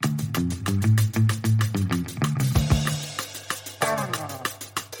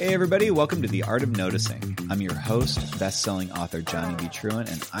Hey everybody, welcome to The Art of Noticing. I'm your host, best-selling author Johnny B. Truant,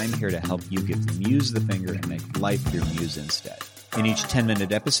 and I'm here to help you give the muse the finger and make life your muse instead. In each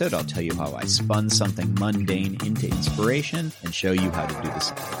 10-minute episode, I'll tell you how I spun something mundane into inspiration and show you how to do the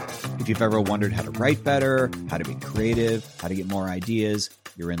same. If you've ever wondered how to write better, how to be creative, how to get more ideas,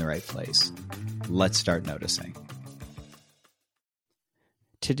 you're in the right place. Let's start noticing.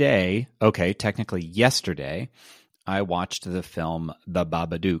 Today, technically yesterday, I watched the film The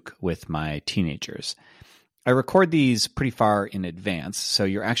Babadook with my teenagers. I record these pretty far in advance, so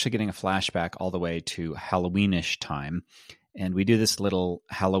you're actually getting a flashback all the way to Halloweenish time. And we do this little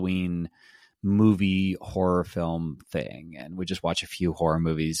Halloween movie horror film thing, and we just watch a few horror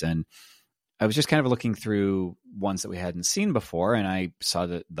movies. And I was just kind of looking through ones that we hadn't seen before, and I saw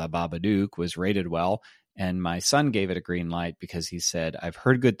that The Babadook was rated well, and my son gave it a green light because he said, "I've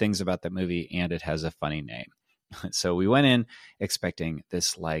heard good things about that movie, and it has a funny name." So we went in expecting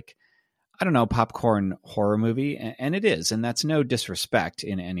this, popcorn horror movie, and it is. And that's no disrespect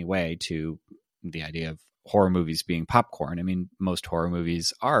in any way to the idea of horror movies being popcorn. I mean, most horror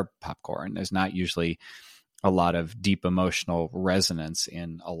movies are popcorn. There's not usually a lot of deep emotional resonance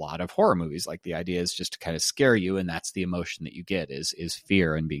in a lot of horror movies. Like, the idea is just to kind of scare you, and that's the emotion that you get is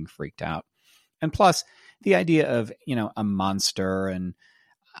fear and being freaked out. And plus, the idea of, a monster, and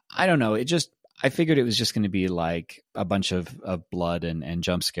I don't know, I figured it was just going to be like a bunch of blood and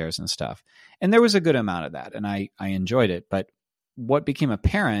jump scares and stuff. And there was a good amount of that, and I enjoyed it. But what became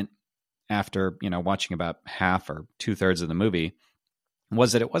apparent after, watching about half or 2/3 of the movie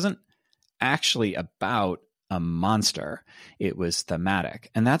was that it wasn't actually about a monster. It was thematic.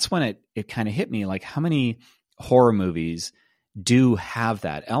 And that's when it kind of hit me, like, how many horror movies do have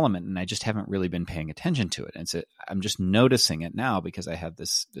that element, and I just haven't really been paying attention to it. And I'm just noticing it now because I have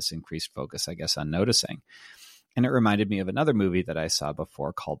this increased focus, I guess, on noticing. And it reminded me of another movie that I saw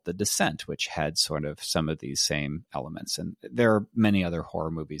before called The Descent, which had sort of some of these same elements. And there are many other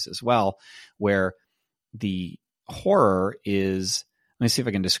horror movies as well, where the horror is, let me see if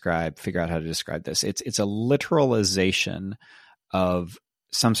I can figure out how to describe this. It's a literalization of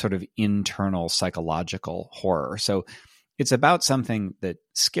some sort of internal psychological horror. So it's about something that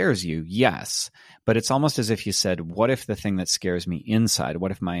scares you, yes, but it's almost as if you said, what if the thing that scares me inside,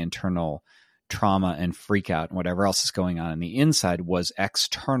 what if my internal trauma and freak out and whatever else is going on the inside was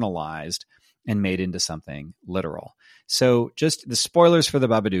externalized and made into something literal? So just the spoilers for The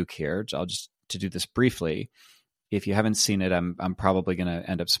Babadook here, to do this briefly. If you haven't seen it, I'm probably going to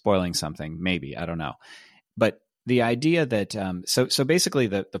end up spoiling something, maybe, I don't know. But the idea that, so basically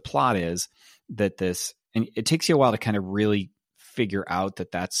the plot is that this, and it takes you a while to kind of really figure out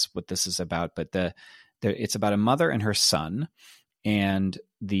that that's what this is about. But it's about a mother and her son, and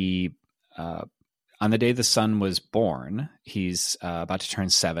on the day the son was born, he's about to turn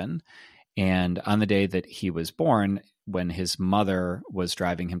 7. And on the day that he was born, when his mother was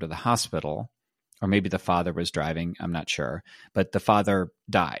driving him to the hospital, or maybe the father was driving, I'm not sure, but the father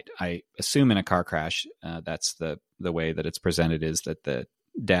died. I assume in a car crash. That's the way that it's presented, is that the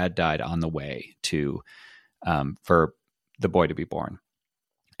dad died on the way to for the boy to be born.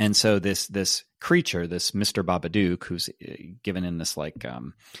 And so this creature, this Mr. Babadook, who's given in this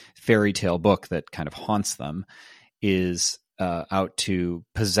fairy tale book that kind of haunts them, is out to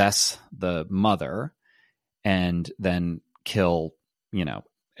possess the mother and then kill,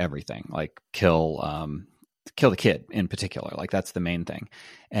 everything, like kill the kid in particular. Like, that's the main thing,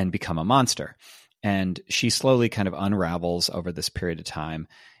 and become a monster. And she slowly kind of unravels over this period of time.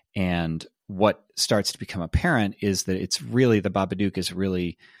 And what starts to become apparent is that it's really, the Babadook is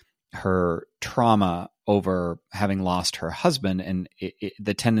really her trauma over having lost her husband, and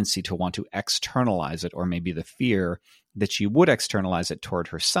the tendency to want to externalize it, or maybe the fear that she would externalize it toward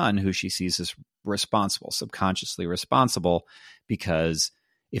her son, who she sees as responsible, subconsciously responsible, because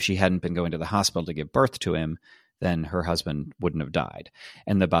if she hadn't been going to the hospital to give birth to him, then her husband wouldn't have died.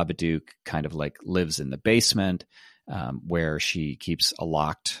 And the Babadook kind of lives in the basement, where she keeps a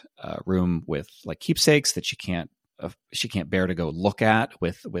locked room with keepsakes that she can't bear to go look at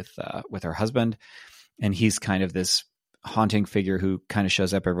with her husband. And he's kind of this haunting figure who kind of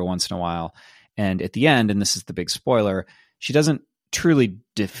shows up every once in a while. And at the end, and this is the big spoiler, she doesn't truly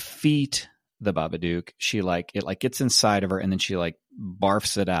defeat the Babadook. She it gets inside of her, and then she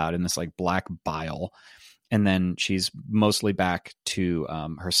barfs it out in this black bile. And then she's mostly back to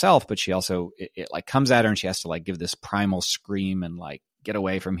herself, but she also, it comes at her, and she has to give this primal scream and get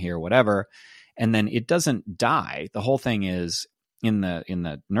away from here, whatever. And then it doesn't die. The whole thing is in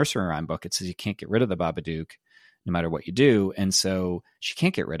the nursery rhyme book, it says you can't get rid of the Babadook no matter what you do. And so she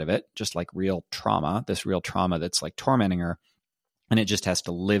can't get rid of it, just like real trauma, this real trauma that's tormenting her. and it just has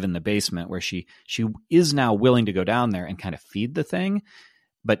to live in the basement, where she is now willing to go down there and kind of feed the thing,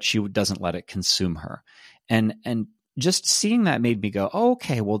 but she doesn't let it consume her. And just seeing that made me go, oh,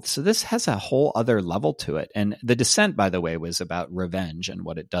 okay, well, so this has a whole other level to it. And The Descent, by the way, was about revenge and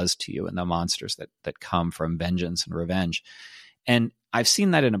what it does to you and the monsters that come from vengeance and revenge. And I've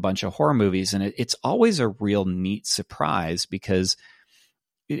seen that in a bunch of horror movies, and it's always a real neat surprise, because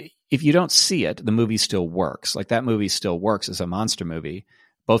if you don't see it, the movie still works. Like, that movie still works as a monster movie.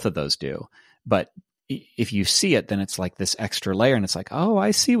 Both of those do. But if you see it, then it's like this extra layer, and it's like, oh,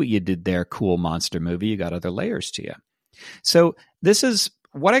 I see what you did there. Cool monster movie. You got other layers to you. So this is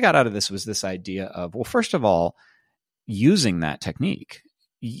what I got out of this, was this idea of, well, first of all, using that technique,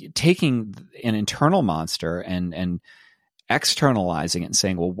 taking an internal monster and externalizing it and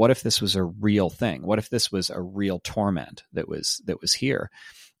saying, well, what if this was a real thing? What if this was a real torment that was here?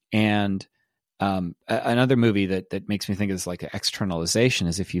 And another movie that makes me think is like an externalization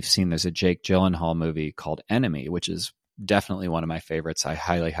is, if you've seen, there's a Jake Gyllenhaal movie called Enemy, which is definitely one of my favorites. I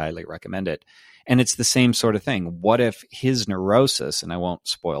highly, highly recommend it. And it's the same sort of thing. What if his neurosis, and I won't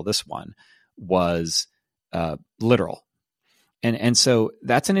spoil this one, was literal? And so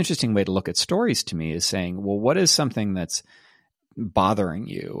that's an interesting way to look at stories to me, is saying, well, what is something that's bothering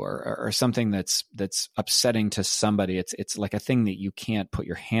you, or something that's upsetting to somebody? It's like a thing that you can't put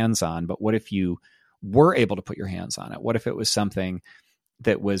your hands on, but what if you were able to put your hands on it? What if it was something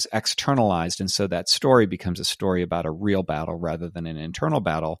that was externalized, and so that story becomes a story about a real battle rather than an internal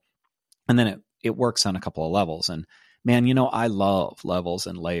battle? And then it works on a couple of levels. And man, I love levels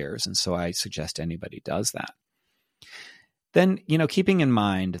and layers, and so I suggest anybody does that. Then, keeping in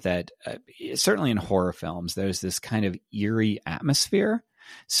mind that certainly in horror films, there's this kind of eerie atmosphere.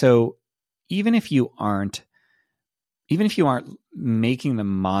 So even if you aren't making the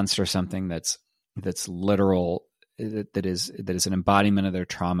monster something that's literal, that is an embodiment of their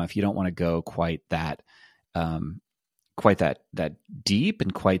trauma, if you don't want to go quite that deep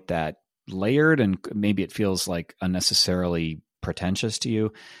and quite that layered, and maybe it feels like unnecessarily pretentious to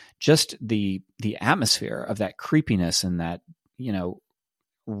you, just the atmosphere of that creepiness and that,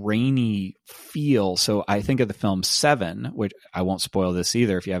 rainy feel. So I think of the film Seven, which I won't spoil this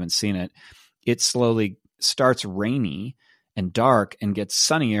either if you haven't seen it. It slowly starts rainy and dark and gets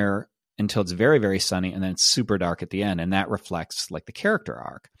sunnier until it's very, very sunny, and then it's super dark at the end. And that reflects like the character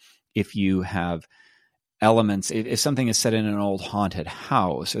arc. If you have elements, if something is set in an old haunted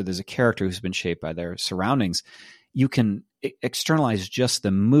house, or there's a character who's been shaped by their surroundings, you can externalize just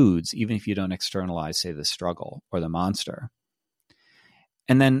the moods, even if you don't externalize, say, the struggle or the monster.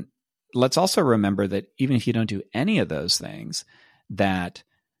 And then let's also remember that even if you don't do any of those things, that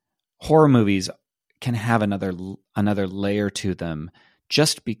horror movies can have another layer to them,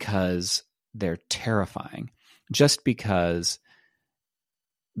 just because they're terrifying, just because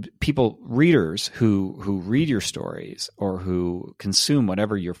readers who read your stories or who consume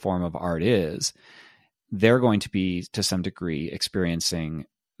whatever your form of art is, they're going to be, to some degree, experiencing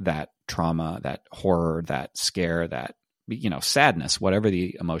that trauma, that horror, that scare, that, sadness, whatever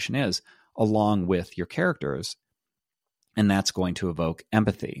the emotion is, along with your characters. And that's going to evoke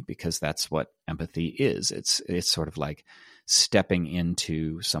empathy, because that's what empathy is. It's sort of like stepping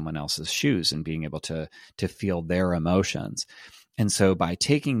into someone else's shoes and being able to feel their emotions. And so by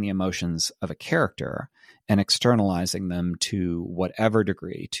taking the emotions of a character and externalizing them to whatever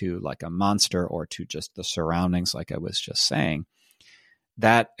degree, to like a monster or to just the surroundings, like I was just saying,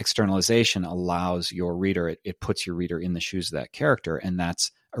 that externalization allows your reader, it puts your reader in the shoes of that character. And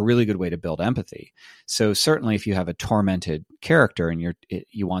that's a really good way to build empathy. So certainly if you have a tormented character and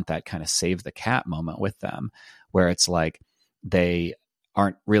you want that kind of save the cat moment with them, where it's like they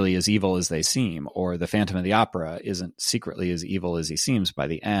aren't really as evil as they seem, or the Phantom of the Opera isn't secretly as evil as he seems by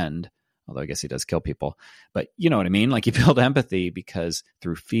the end, although I guess he does kill people. But you know what I mean? Like, you build empathy because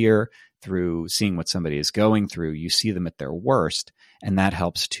through fear, through seeing what somebody is going through, you see them at their worst, and that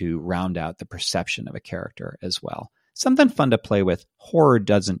helps to round out the perception of a character as well. Something fun to play with. Horror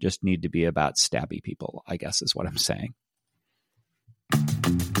doesn't just need to be about stabby people, I guess is what I'm saying.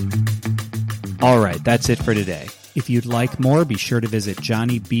 All right, that's it for today. If you'd like more, be sure to visit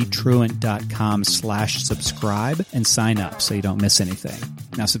johnnybtruant.com/subscribe and sign up so you don't miss anything.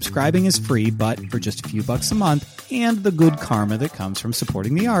 Now, subscribing is free, but for just a few bucks a month and the good karma that comes from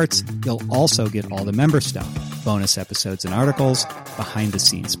supporting the arts, you'll also get all the member stuff, bonus episodes and articles,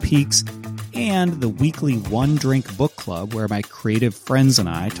 behind-the-scenes peeks, and the weekly One Drink Book Club where my creative friends and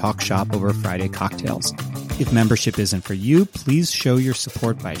I talk shop over Friday cocktails. If membership isn't for you, please show your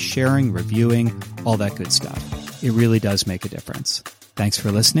support by sharing, reviewing, all that good stuff. It really does make a difference. Thanks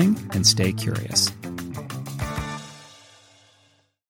for listening, and stay curious.